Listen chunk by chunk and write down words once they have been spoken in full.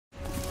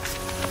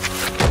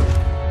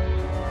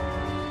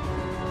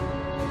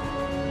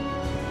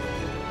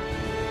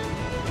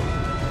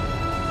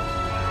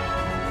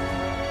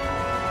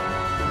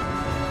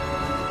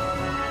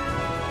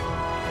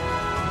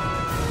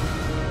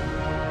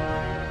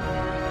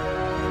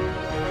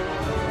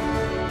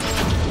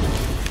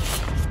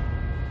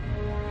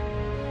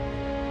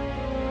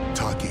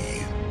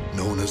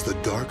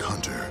the Dark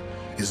Hunter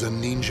is a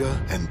ninja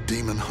and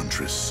demon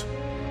huntress.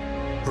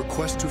 Her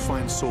quest to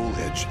find Soul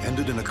Edge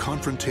ended in a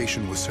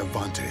confrontation with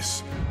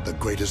Cervantes, the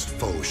greatest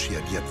foe she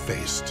had yet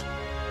faced.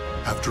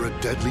 After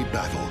a deadly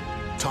battle,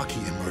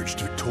 Taki emerged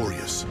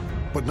victorious,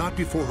 but not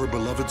before her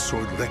beloved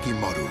sword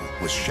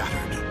Rekimaru was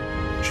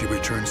shattered. She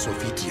returned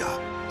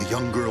Sofitia, the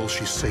young girl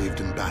she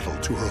saved in battle,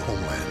 to her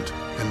homeland,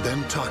 and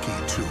then Taki,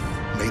 too,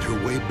 made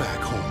her way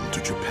back home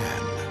to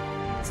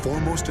Japan.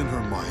 Foremost in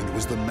her mind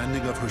was the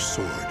mending of her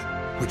sword,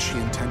 which she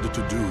intended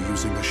to do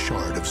using a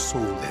shard of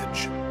Soul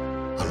Edge.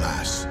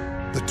 Alas,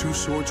 the two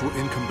swords were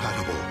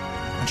incompatible,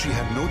 and she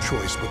had no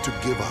choice but to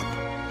give up.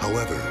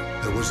 However,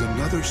 there was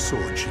another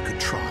sword she could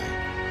try.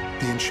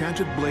 The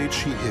enchanted blade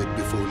she hid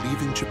before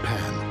leaving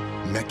Japan,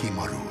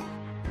 Mekimaru.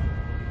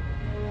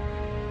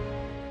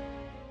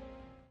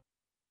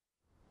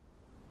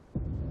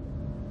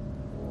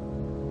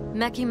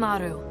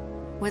 Mekimaru.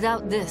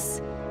 Without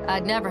this,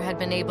 I'd never have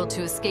been able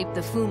to escape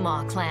the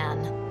Fuma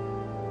clan.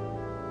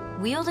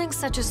 Wielding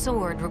such a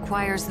sword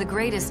requires the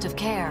greatest of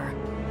care.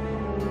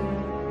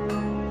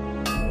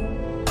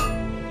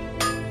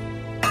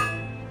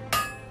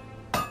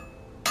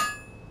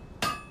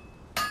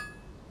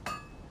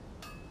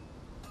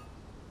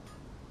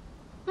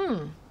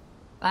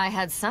 I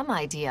had some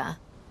idea,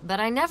 but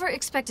I never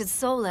expected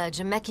Soul Edge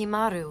and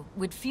Mekimaru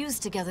would fuse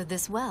together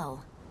this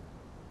well.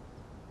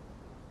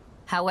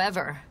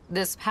 However,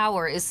 this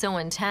power is so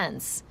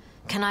intense.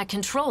 Can I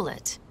control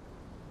it?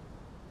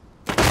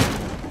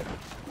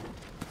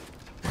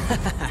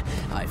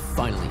 I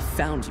finally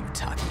found you,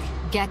 Taki.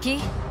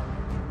 Geki?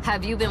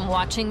 Have you been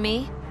watching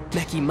me?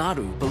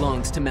 Mekimaru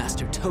belongs to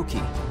Master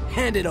Toki.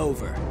 Hand it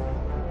over.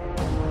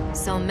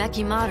 So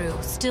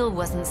Mekimaru still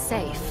wasn't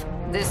safe.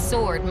 This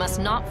sword must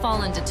not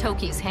fall into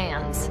Toki's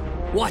hands.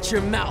 Watch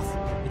your mouth!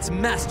 It's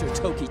Master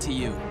Toki to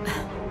you.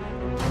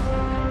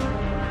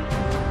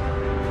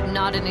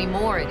 Not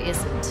anymore, it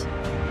isn't.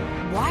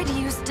 Why do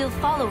you still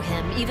follow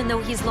him, even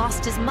though he's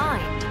lost his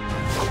mind?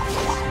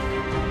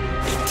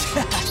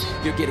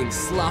 You're getting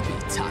sloppy,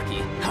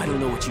 Taki. I don't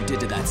know what you did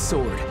to that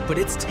sword, but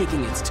it's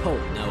taking its toll,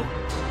 no?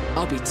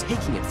 I'll be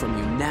taking it from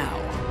you now.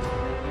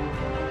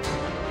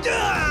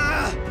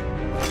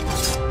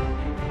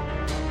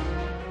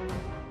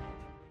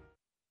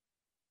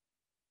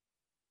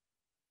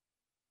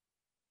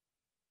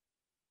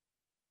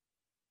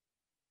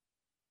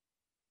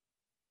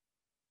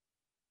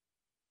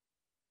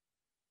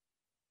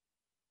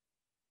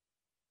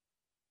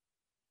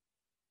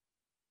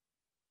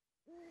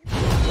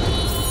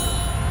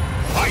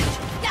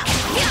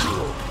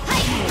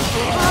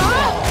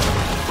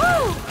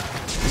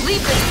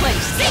 Leave this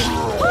place!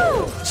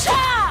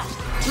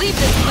 Leave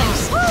this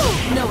place!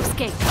 No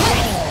escape!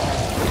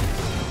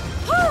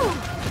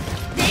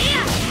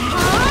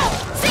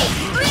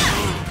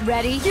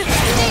 Ready?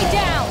 Stay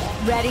down!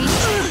 Ready?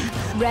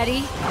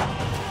 Ready?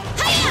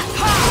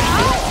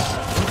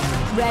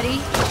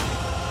 Ready?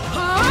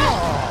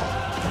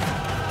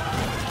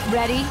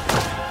 Ready?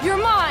 You're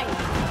mine!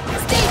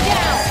 Stay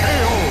down!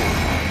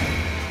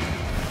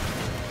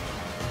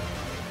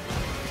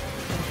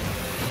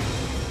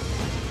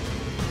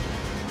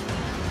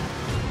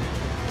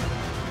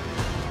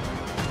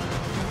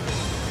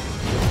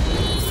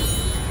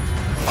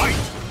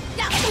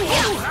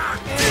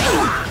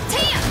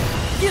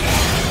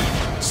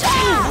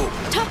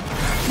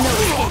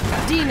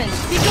 Demon,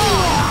 be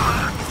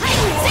gone!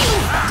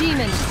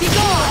 Demon, be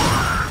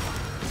gone!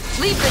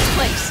 Leave this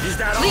place! Is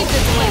that Leave all?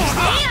 this place!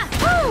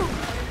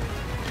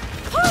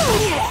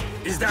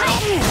 Is that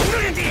all?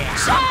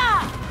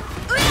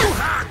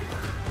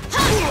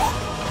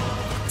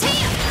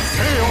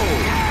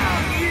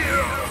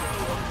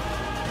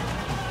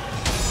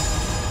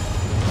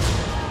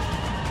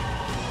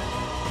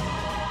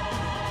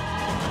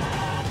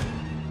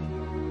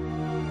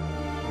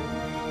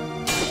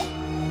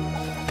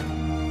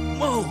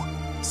 Whoa!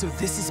 So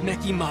this is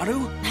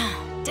Mekimaru?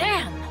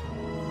 Damn!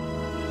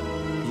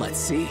 Let's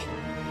see.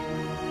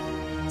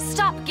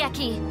 Stop,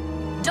 Geki!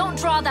 Don't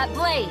draw that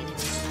blade!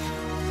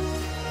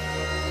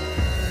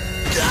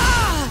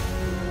 Ah!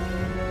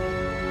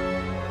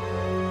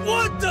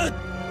 What the?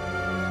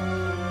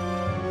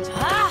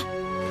 Ah!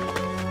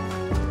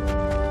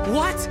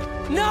 What?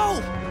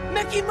 No!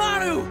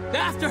 Mekimaru!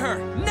 After her!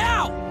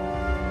 Now!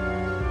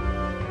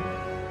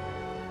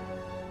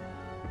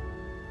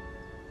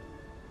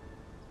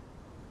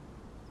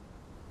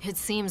 It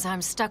seems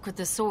I'm stuck with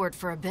the sword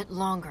for a bit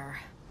longer.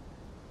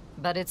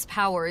 But its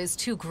power is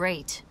too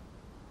great.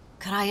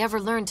 Could I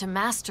ever learn to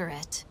master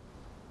it?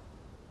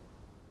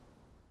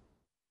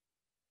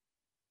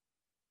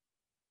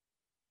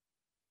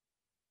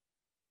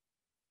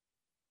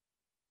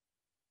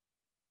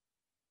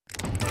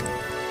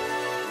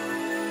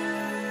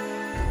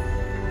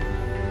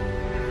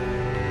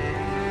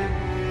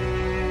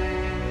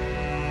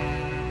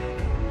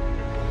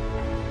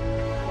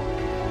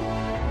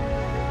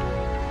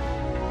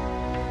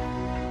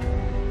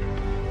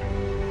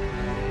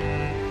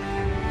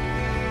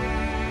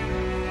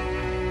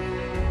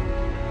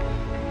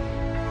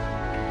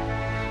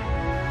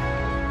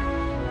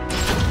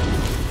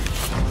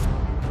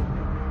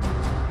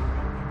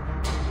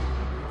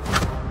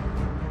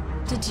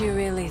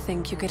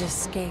 think you could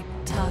escape,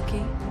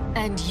 Taki?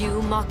 And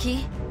you,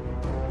 Maki?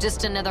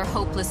 Just another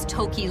hopeless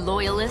Toki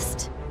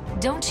loyalist?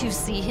 Don't you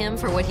see him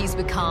for what he's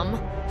become?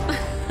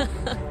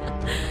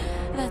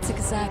 That's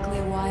exactly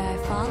why I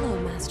follow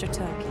Master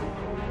Toki.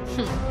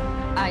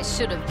 I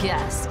should have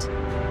guessed.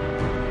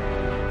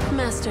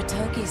 Master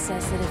Toki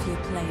says that if you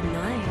play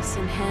nice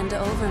and hand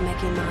over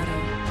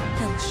Mekimaru,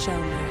 he'll show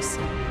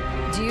mercy.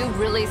 Do you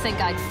really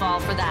think I'd fall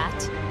for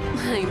that?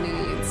 I knew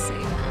you'd say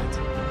that.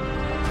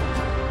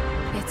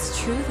 It's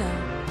true,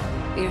 though.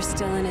 You're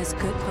still in his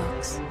good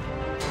books.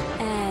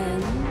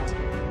 And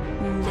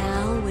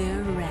now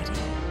we're ready.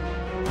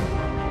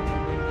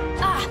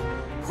 Ah!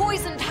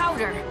 Poison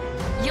powder!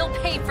 You'll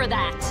pay for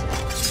that!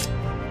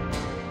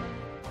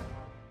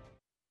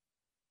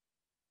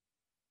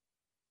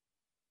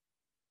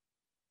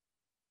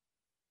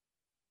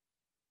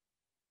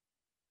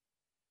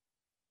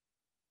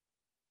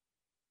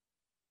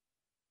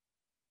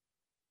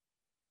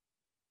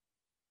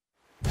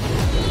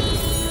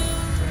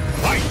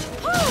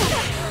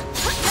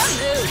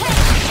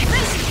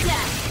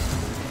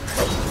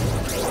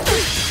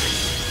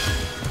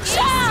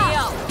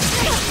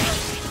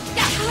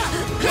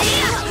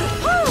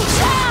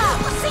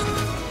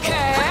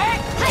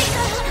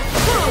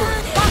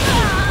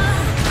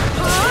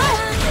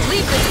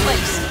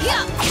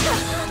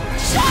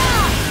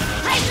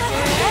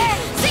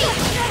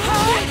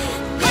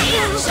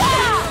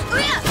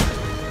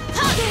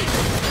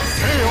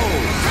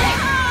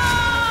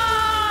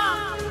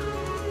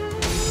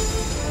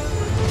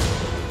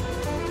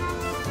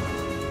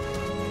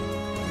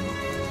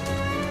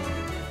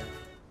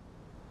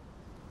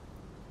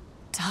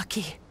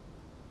 Taki,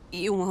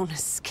 you won't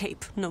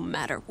escape no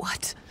matter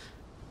what.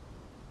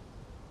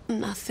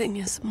 Nothing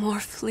is more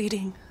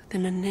fleeting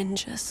than a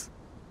ninja's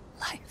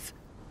life.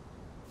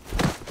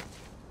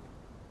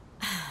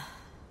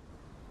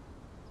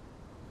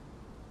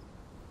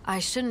 I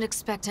shouldn't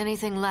expect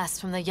anything less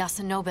from the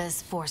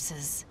Yasunobe's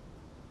forces.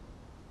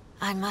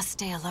 I must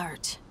stay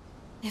alert.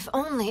 If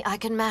only I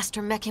can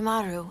master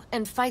Mekimaru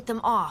and fight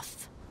them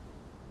off.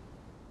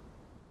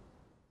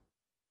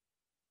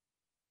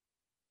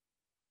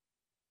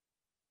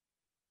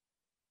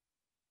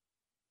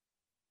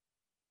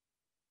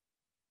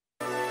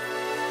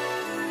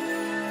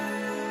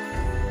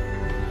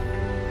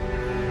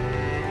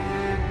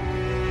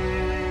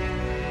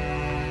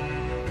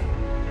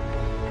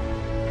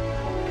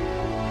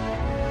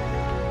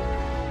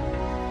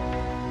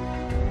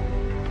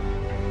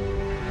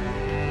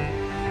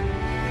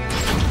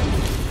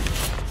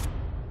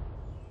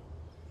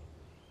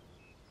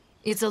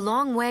 It's a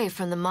long way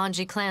from the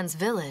Manji clan's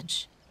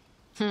village.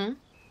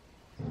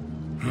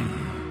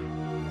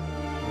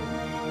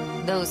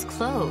 Those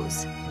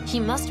clothes. He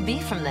must be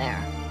from there.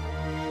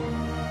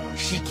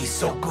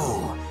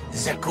 Shikisoku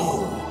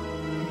Zeku.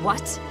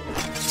 What?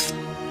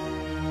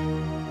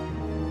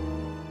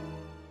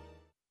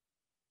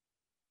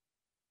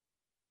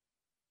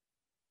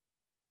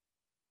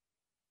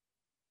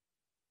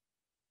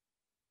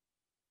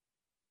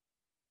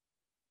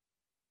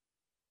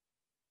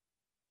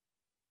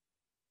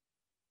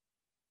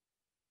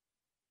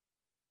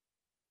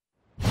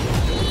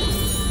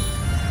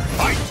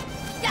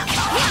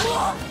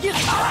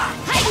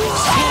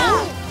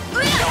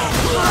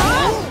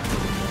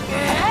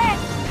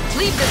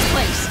 Leave this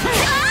place!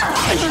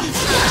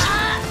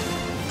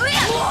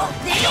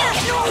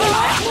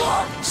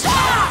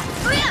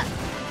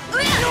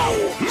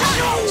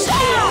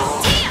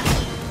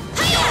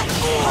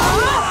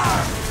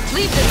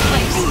 Leave this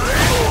place!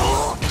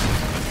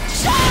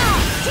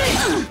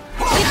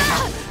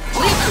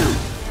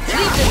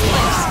 Leave this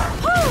place!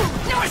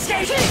 No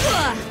escape!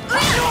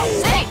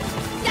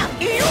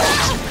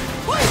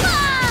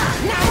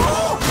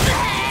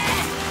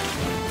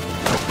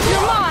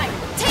 You're mine!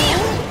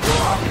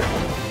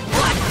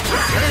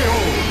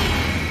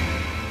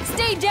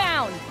 Stay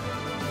down!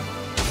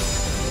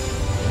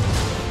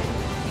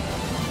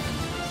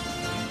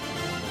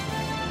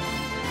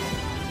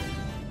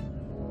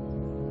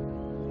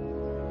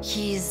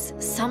 He's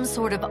some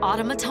sort of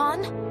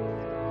automaton?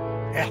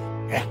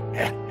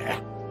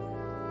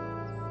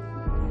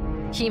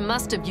 He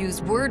must have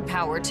used word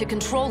power to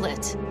control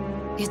it.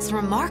 It's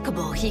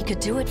remarkable he could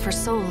do it for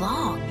so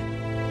long.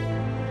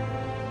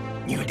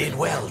 You did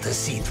well to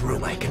see through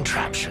my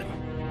contraption.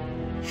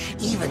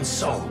 Even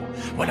so,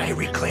 when I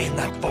reclaim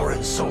that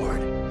foreign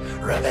sword,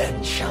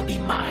 revenge shall be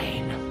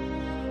mine.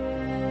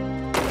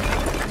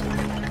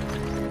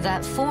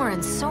 That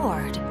foreign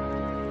sword?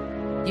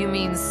 You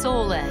mean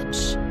Soul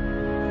Edge.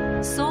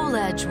 Soul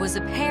Edge was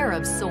a pair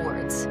of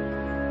swords.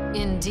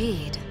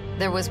 Indeed,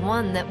 there was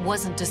one that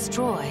wasn't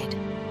destroyed.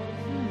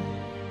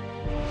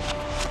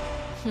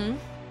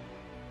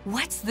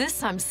 What's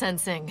this I'm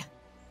sensing?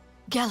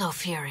 Gallo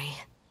Fury.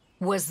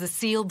 Was the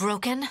seal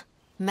broken?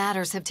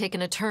 Matters have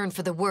taken a turn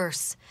for the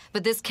worse,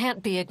 but this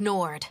can't be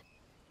ignored.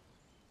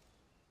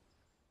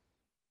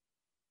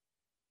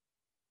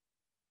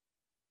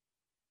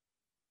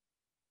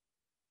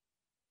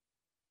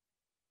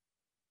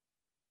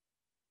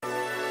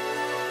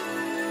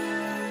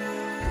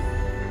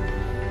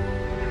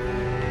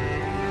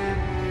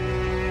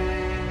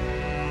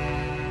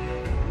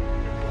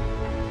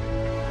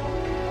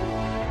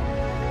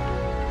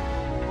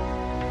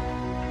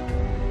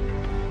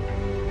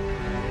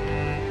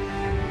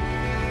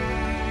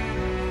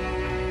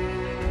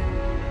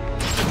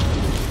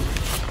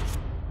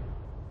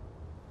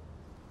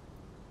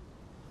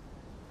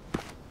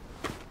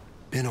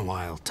 been a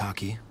while,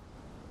 Taki.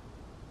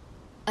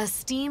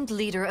 Esteemed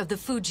leader of the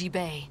Fuji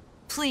Bay,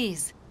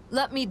 please,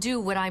 let me do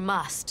what I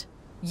must.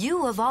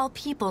 You of all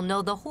people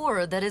know the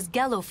horror that is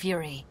Gello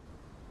Fury.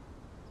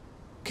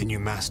 Can you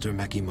master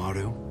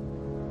Mekimaru?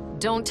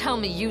 Don't tell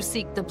me you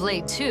seek the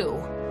blade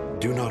too.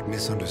 Do not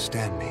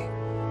misunderstand me.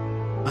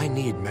 I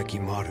need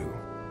Mekimaru,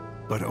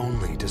 but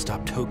only to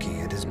stop Toki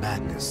and his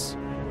madness.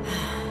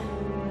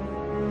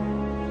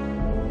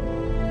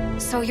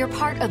 So you're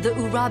part of the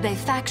Urabe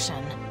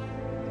faction?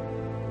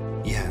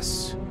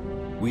 Yes.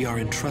 We are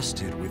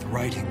entrusted with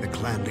righting the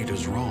clan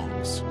leader's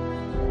wrongs.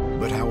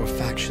 But our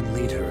faction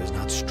leader is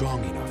not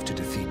strong enough to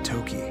defeat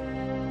Toki.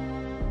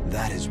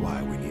 That is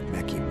why we need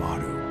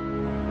Mekimaru.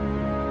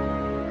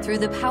 Through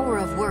the power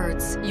of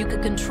words, you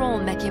could control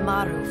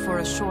Mekimaru for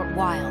a short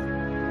while.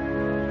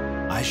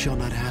 I shall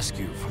not ask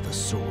you for the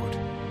sword,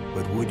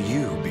 but would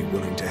you be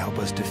willing to help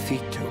us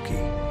defeat Toki?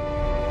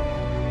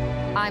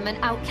 I'm an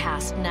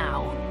outcast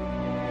now.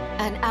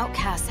 And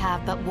outcasts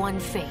have but one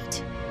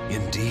fate.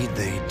 Indeed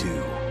they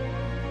do.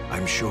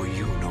 I'm sure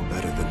you know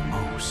better than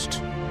most.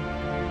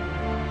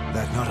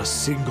 That not a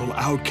single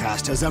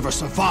outcast has ever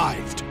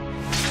survived!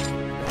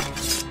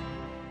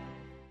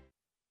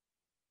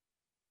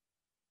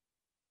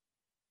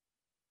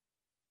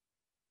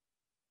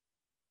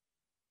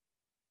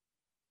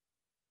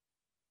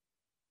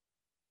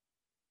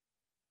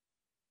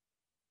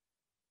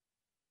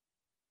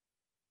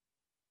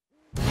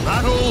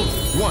 Battle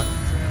 1.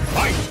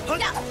 Fight!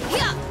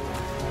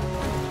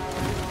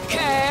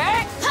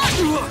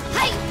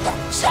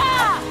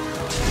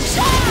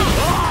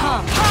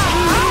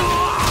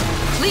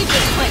 Leave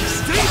this place!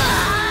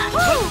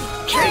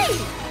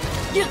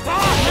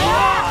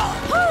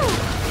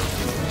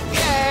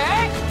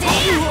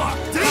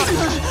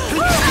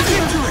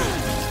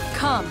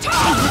 Come.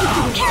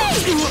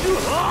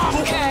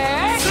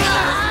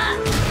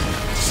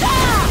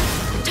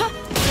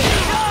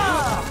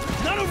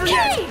 Not over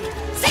yet!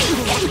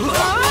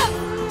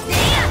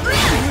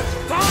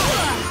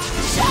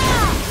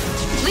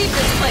 Leave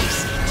this place!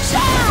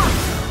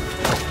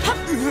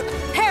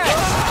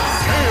 Harris!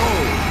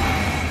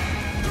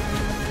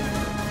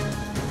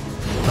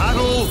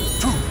 Battle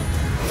 2.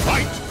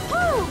 Fight!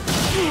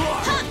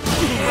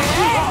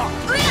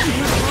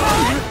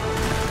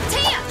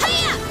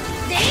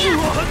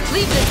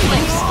 Leave this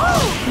place!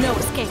 No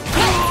escape!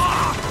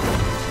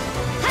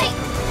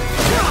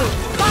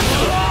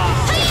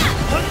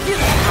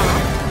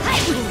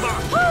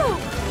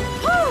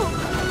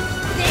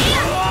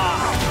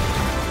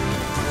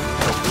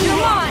 You're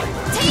mine!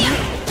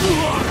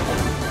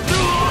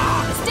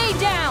 Stay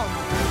down!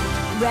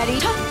 Ready?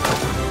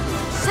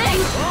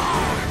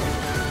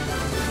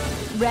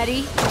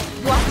 Ready?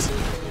 What?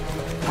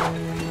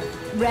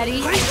 Ready?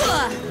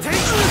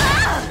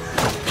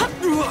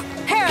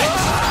 Harris!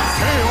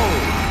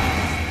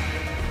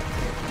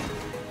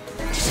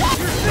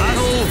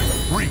 Battle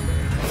 3.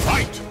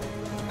 Fight!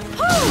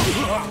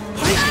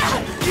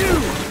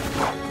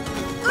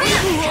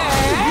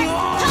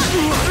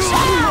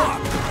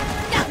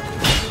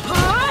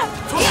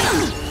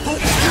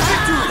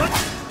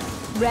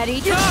 Ready?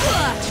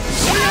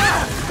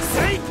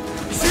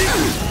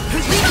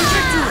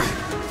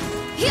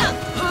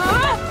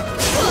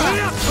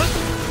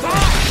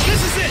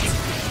 This is it!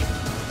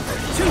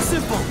 Too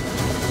simple!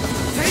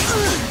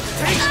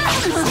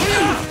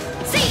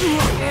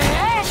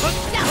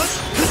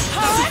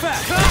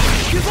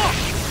 Give up!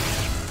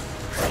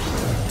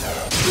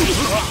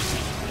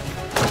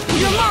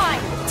 You're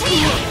mine!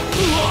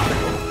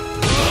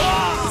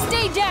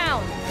 Stay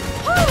down!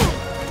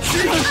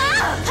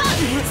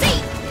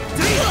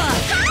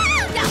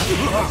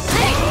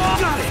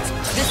 Got it!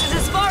 This is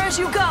as far as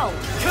you go!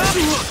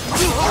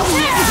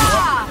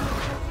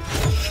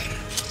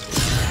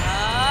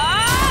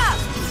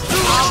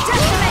 I'll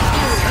decimate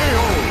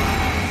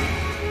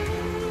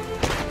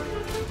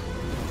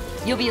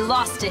you! You'll be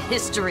lost to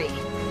history.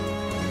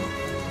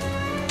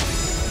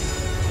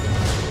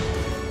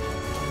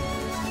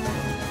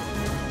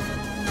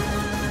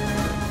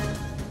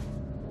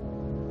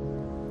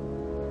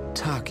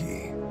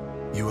 Taki,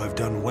 you have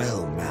done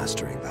well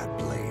mastering that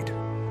blade.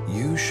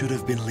 You should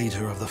have been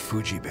leader of the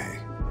Fuji Bay,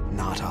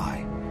 not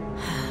I.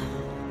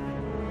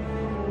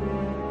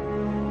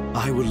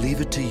 I will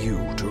leave it to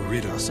you to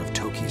rid us of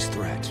Toki's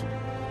threat.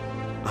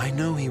 I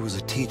know he was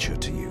a teacher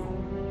to you,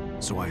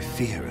 so I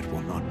fear it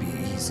will not be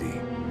easy.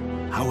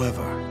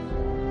 However,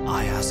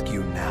 I ask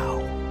you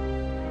now,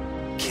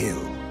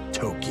 kill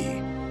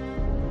Toki.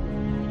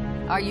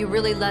 Are you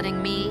really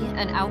letting me,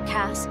 an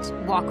outcast,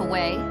 walk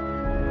away?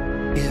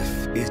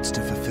 If it's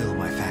to fulfill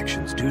my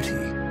faction's duty,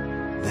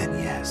 then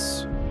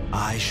yes.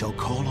 I shall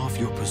call off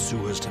your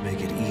pursuers to make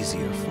it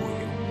easier for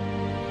you.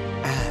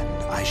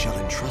 And I shall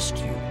entrust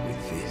you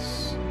with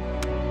this.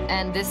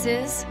 And this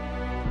is?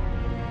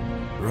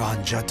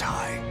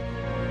 Ranjatai.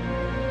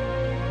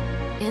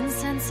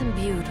 Incense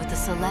imbued with the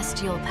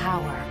celestial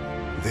power.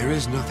 There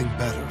is nothing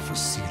better for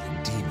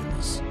sealing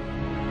demons.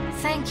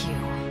 Thank you.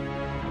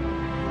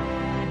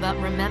 But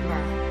remember,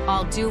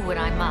 I'll do what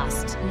I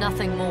must,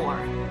 nothing more.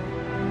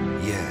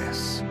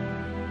 Yes.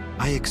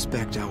 I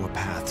expect our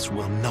paths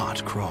will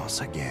not cross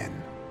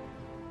again.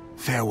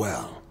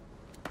 Farewell.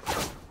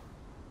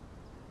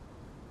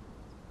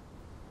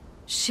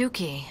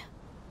 Shuki.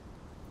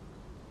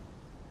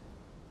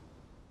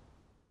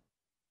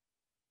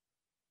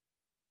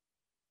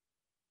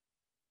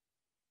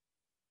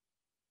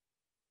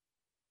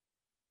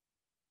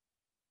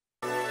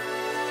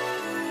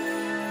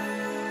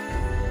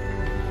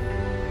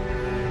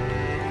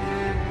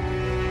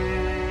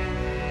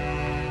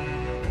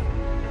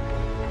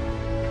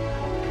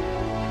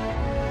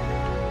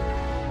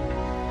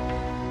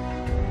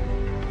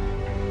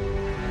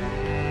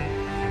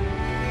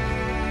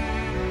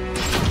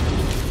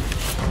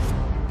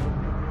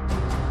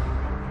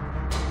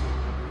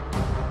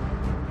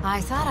 I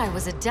thought I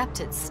was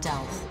adept at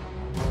stealth.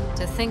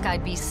 To think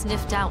I'd be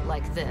sniffed out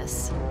like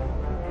this.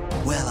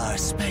 Well, our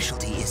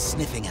specialty is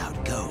sniffing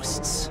out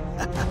ghosts.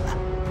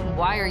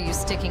 Why are you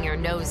sticking your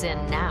nose in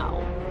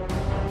now?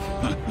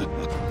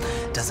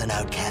 Does an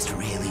outcast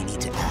really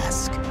need to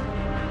ask?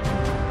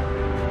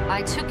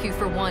 I took you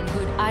for one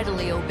who'd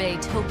idly obey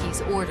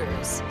Toki's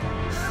orders.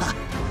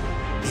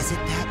 Is it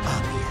that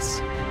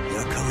obvious?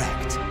 You're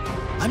correct.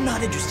 I'm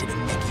not interested in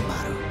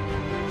Nekimaru.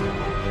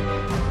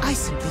 I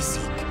simply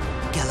seek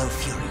Gallo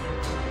Fury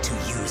to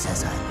use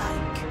as I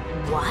like.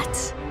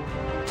 What?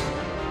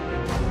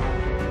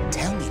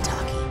 Tell me,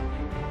 Taki,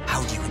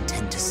 how do you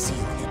intend to seal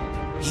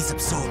him? He's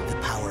absorbed the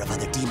power of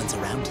other demons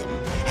around him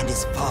and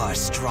is far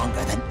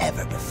stronger than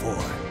ever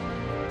before.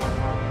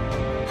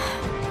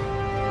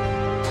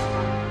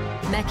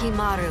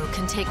 Nekimaru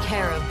can take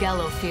care of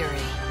Gallo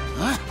Fury.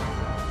 Huh?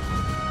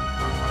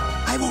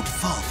 I won't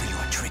fall for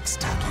your tricks,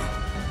 Taki.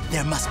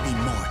 There must be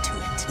more to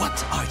it.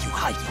 What are you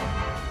hiding?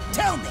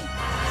 Tell me!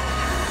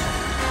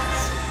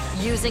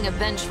 Using a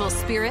vengeful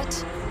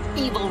spirit?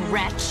 Evil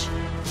wretch?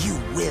 You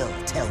will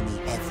tell me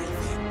everything.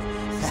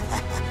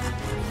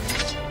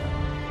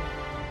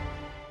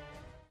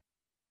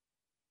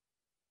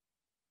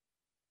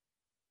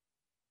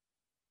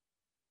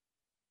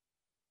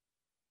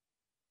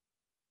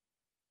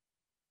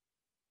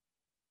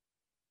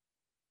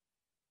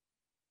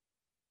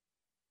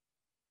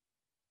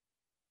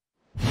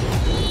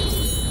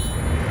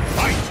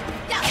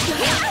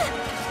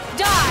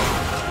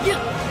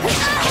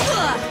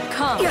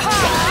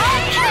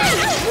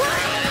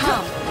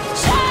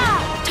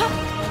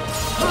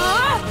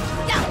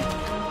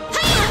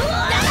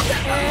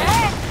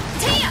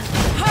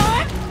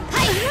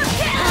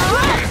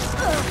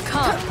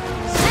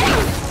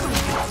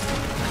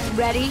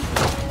 Ready?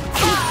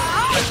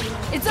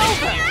 It's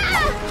over!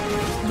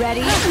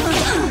 Ready?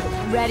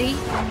 Ready?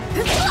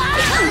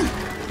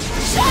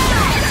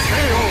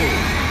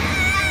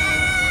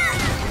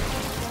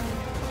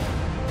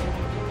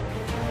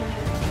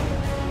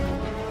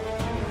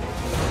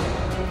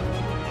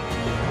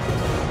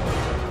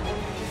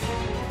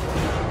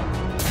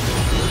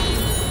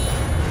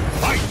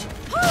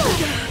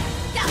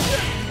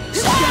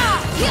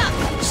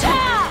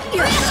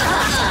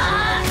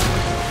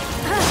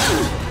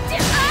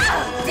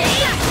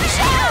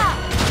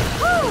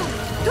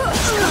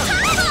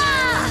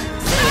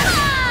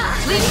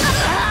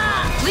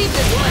 Leave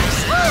this place!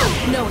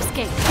 No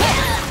escape!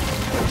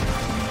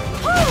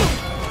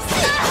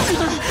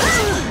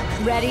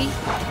 Ready?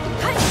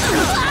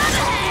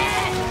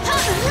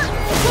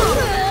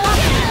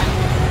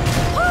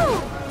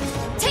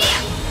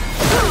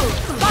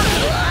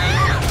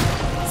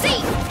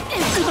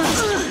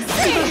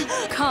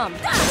 Come!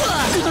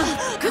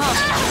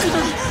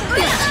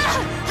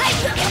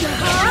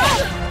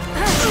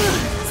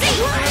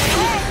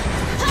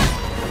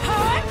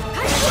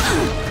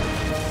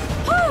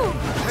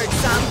 Heard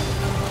some?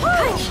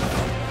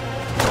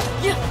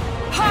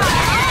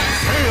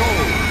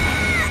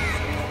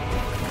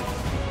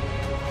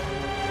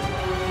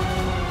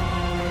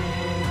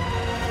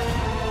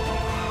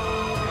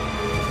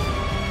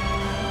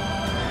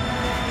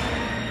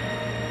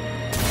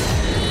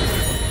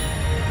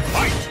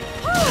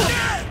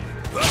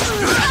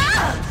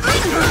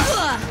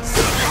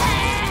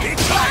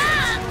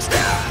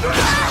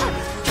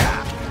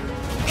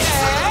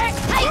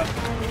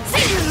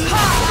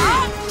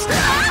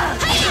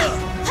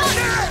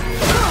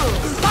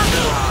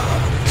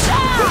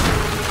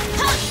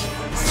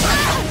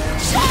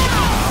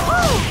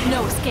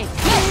 No escape.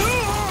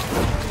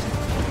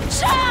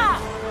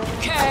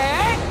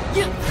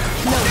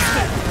 No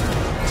escape.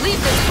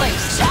 Leave this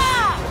place.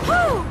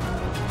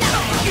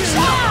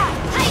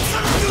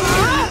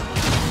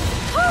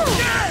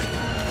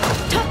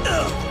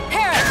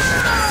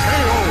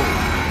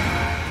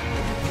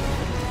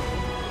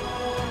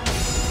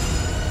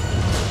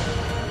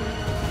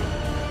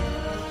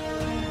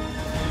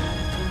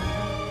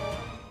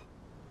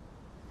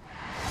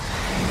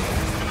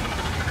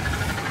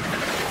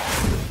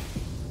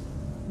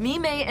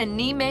 Mime and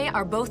Nime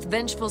are both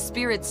vengeful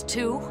spirits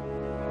too?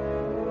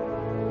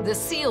 The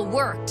seal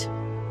worked.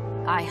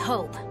 I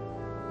hope.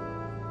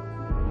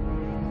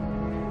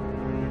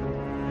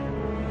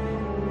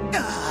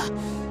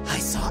 I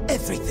saw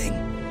everything.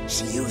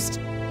 She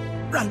used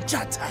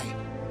Ranchatai.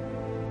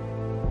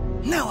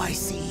 Now I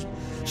see.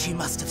 She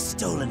must have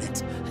stolen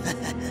it.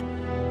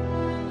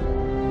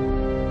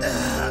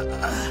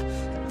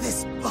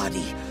 This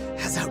body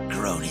has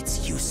outgrown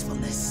its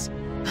usefulness.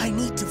 I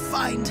need to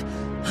find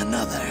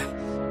another.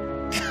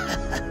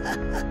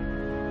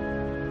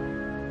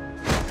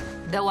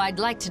 Though I'd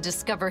like to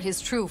discover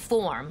his true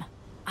form,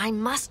 I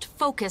must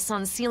focus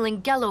on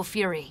sealing Gello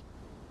Fury.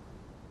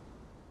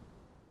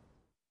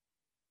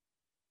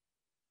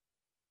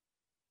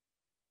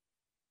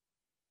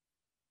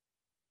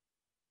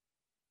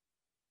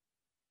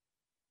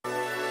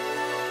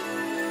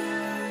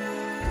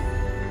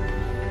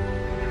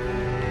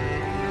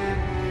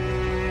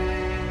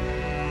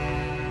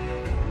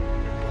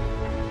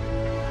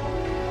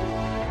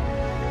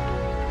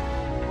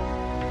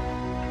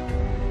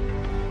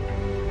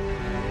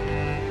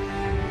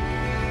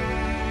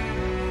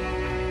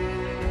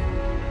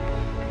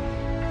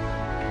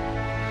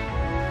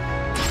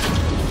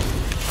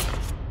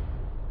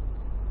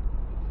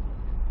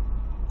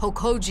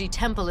 Hokoji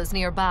Temple is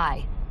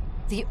nearby.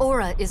 The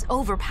aura is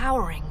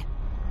overpowering.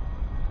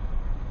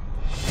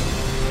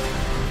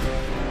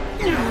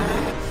 In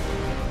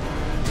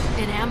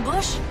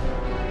ambush?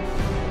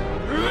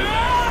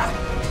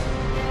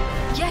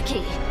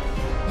 Yeki,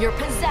 you're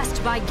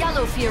possessed by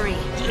Gello Fury.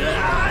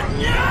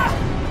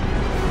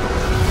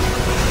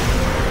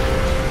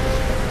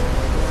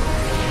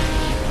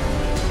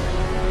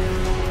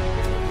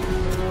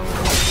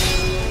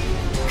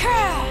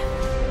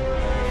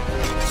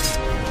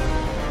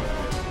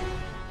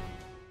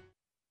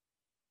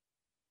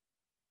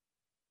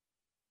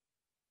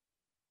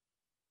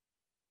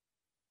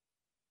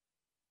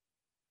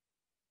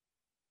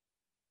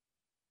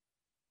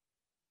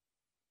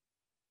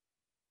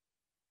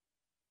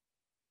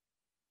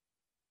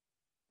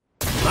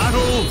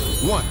 Battle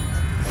 1.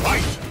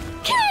 Fight!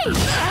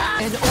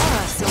 An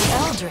aura so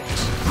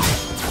eldritch.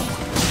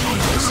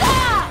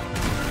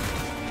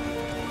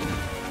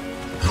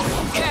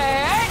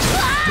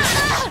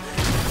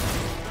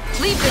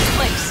 Leave this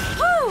place.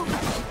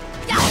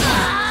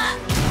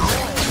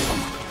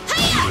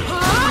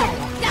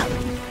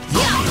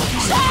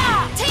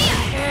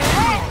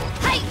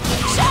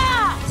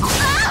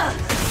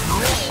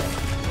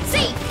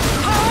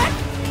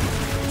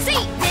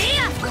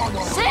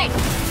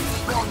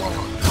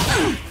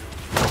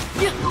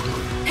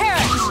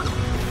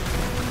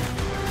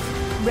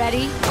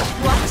 Ready?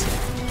 What?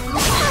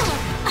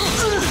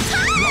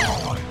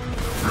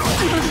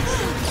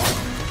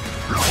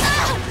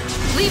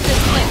 Leave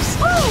this place.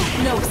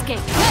 No escape.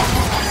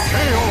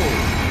 KO!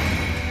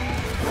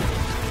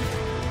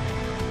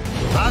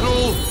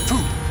 Battle 2.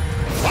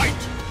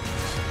 Fight!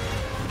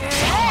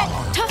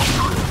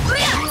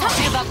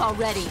 Give up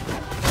already.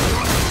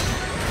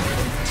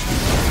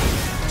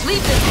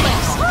 Leave this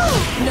place.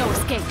 No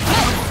escape.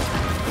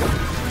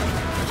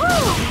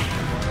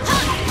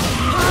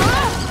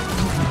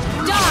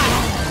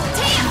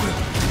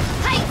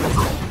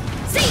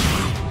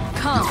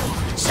 Come.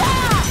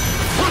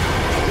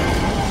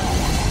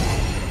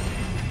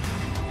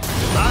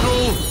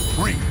 Battle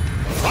 3.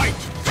 Fight!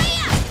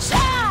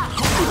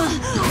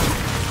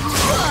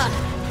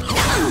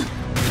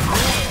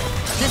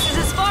 This is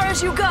as far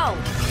as you go.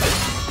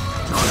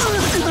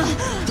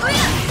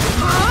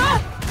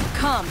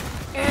 Come.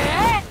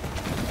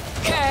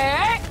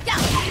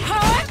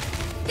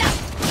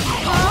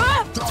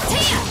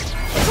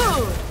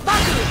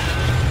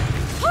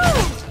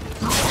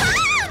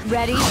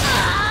 Ready?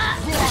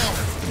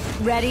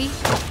 Ready?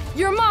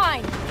 You're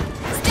mine!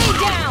 Stay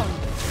down!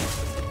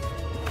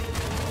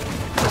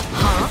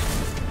 Huh?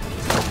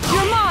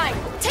 You're mine!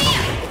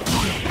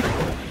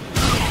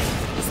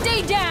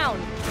 Stay down!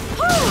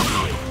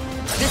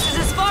 This is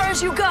as far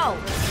as you go!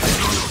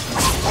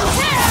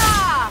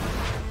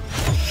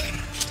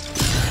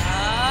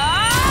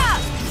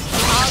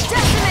 I'll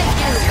decimate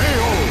you!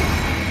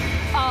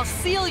 I'll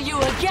seal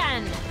you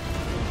again!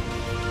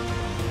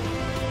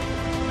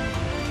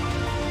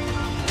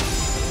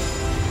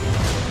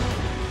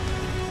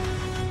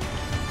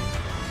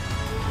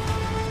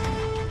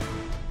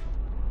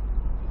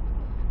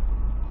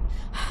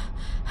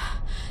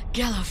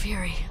 Gello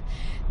Fury,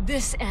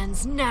 this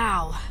ends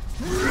now.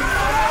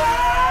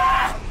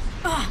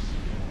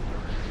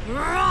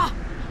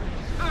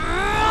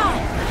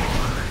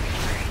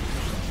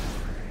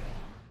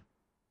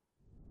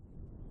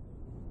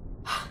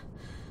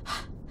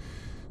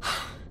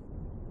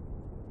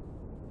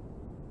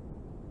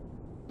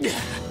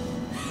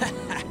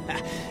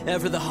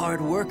 Ever the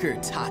hard worker,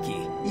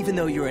 Taki, even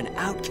though you're an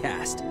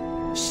outcast.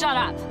 Shut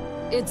up!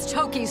 It's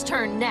Toki's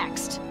turn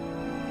next.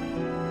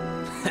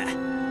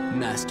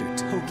 Master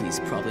Toki's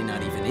probably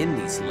not even in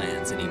these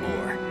lands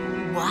anymore.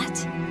 What?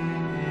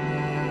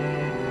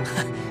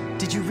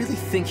 Did you really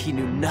think he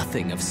knew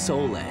nothing of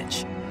Soul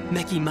Edge?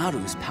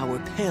 Mekimaru's power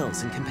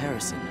pales in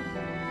comparison.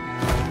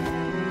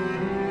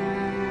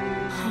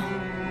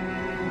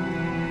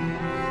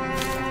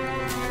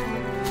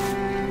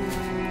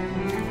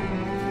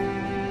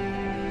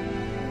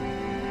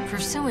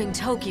 Pursuing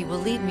Toki will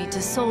lead me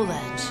to Soul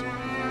Edge.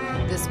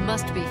 This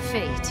must be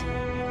fate.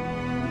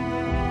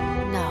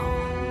 No.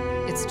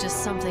 It's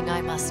just something I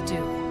must do.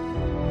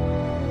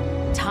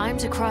 Time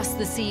to cross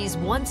the seas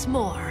once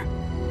more.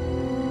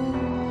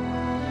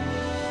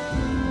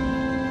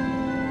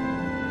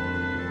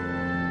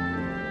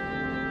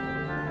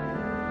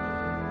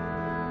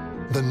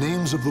 The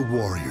names of the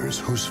warriors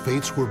whose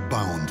fates were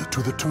bound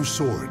to the two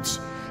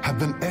swords have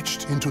been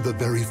etched into the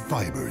very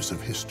fibers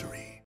of history.